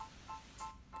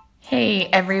Hey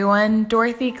everyone,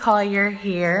 Dorothy Collier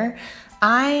here.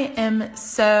 I am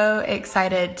so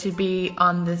excited to be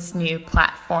on this new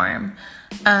platform.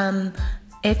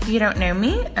 If you don't know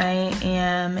me, I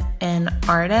am an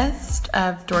artist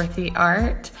of Dorothy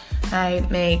Art. I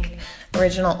make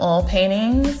original oil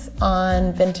paintings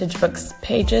on vintage books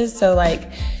pages, so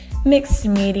like mixed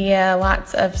media,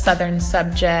 lots of Southern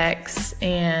subjects,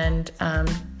 and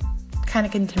kind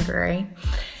of contemporary.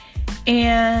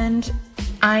 And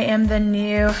I am the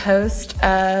new host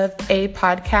of a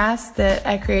podcast that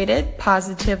I created,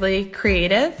 Positively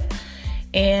Creative,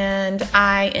 and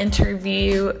I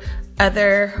interview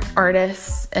other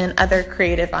artists and other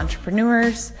creative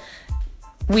entrepreneurs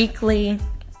weekly,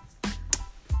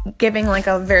 giving like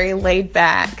a very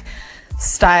laid-back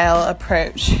style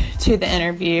approach to the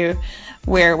interview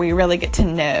where we really get to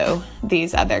know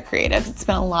these other creatives. It's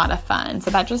been a lot of fun.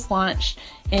 So that just launched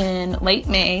in late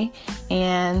May,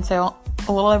 and so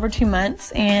a little over 2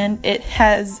 months, and it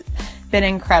has been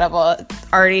incredible. It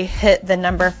already hit the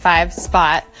number 5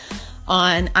 spot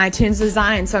on iTunes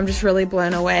Design, so I'm just really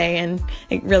blown away and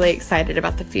really excited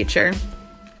about the future.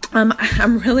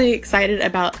 I'm really excited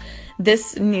about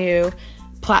this new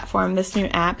platform, this new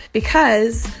app,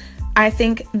 because I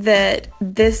think that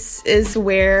this is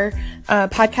where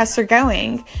podcasts are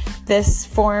going. This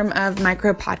form of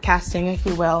micro podcasting, if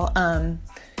you will,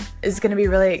 is going to be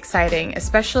really exciting.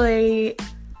 Especially,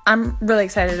 I'm really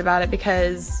excited about it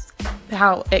because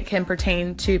how it can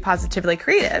pertain to Positively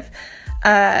Creative.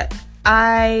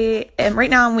 I am right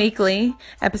now on weekly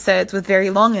episodes with very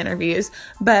long interviews,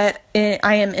 but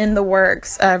I am in the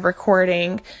works of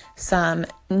recording some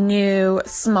new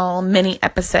small mini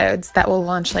episodes that will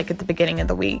launch like at the beginning of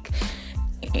the week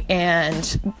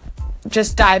and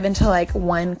just dive into like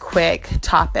one quick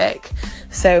topic.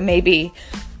 So maybe,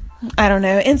 I don't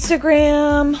know,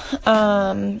 Instagram,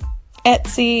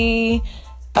 Etsy,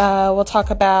 we'll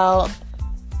talk about,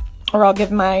 or I'll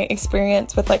give my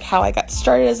experience with like how I got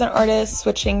started as an artist,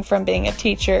 switching from being a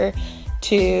teacher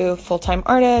to full-time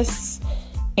artist.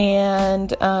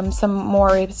 And some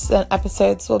more recent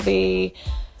episodes will be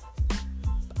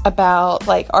about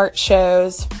like art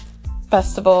shows,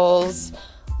 festivals,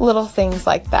 little things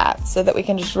like that, so that we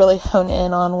can just really hone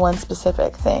in on one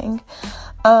specific thing.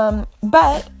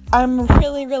 But I'm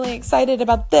really, really excited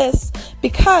about this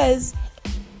because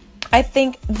I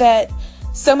think that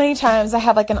so many times I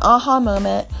have like an aha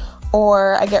moment,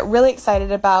 or I get really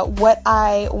excited about what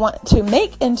I want to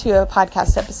make into a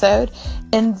podcast episode,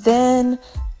 and then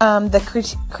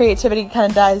the creativity kind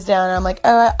of dies down, and I'm like,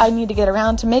 oh, I need to get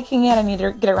around to making it, I need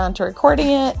to get around to recording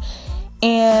it,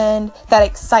 and that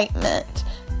excitement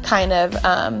kind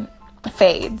of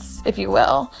fades, if you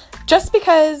will. Just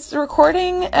because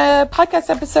recording a podcast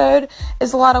episode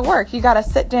is a lot of work. You got to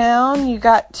sit down. You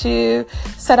got to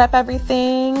set up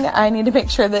everything. I need to make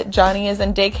sure that Johnny is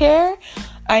in daycare.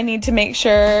 I need to make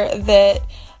sure that,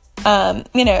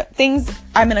 things,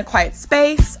 I'm in a quiet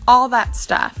space, all that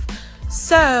stuff.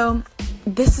 So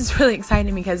this is really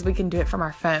exciting because we can do it from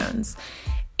our phones.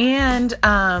 And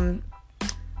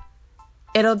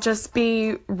it'll just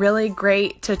be really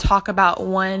great to talk about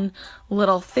one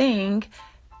little thing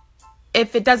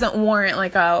if it doesn't warrant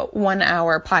like a 1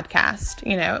 hour podcast.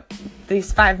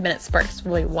 These 5-minute spurts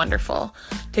really wonderful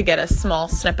to get a small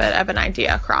snippet of an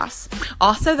idea across.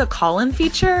 Also, the call-in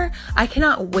feature, I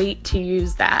cannot wait to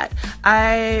use that.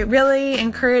 I really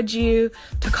encourage you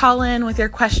to call in with your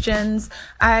questions.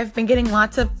 I've been getting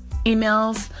lots of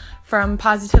emails from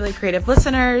Positively Creative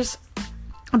listeners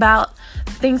about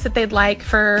things that they'd like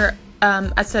for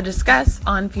us to discuss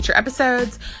on future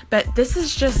episodes, but this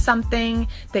is just something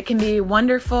that can be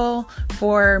wonderful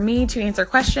for me to answer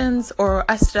questions, or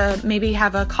us to maybe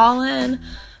have a call-in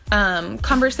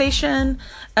conversation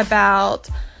about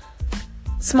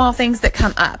small things that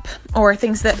come up, or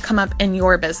things that come up in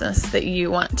your business that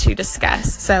you want to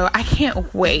discuss. So I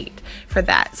can't wait for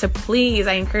that. So please,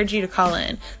 I encourage you to call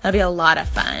in. That'll be a lot of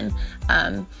fun.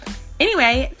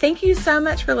 Anyway, thank you so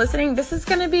much for listening. This is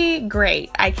going to be great.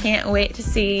 I can't wait to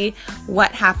see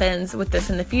what happens with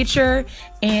this in the future,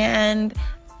 and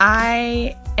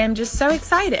I am just so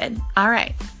excited. All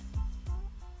right.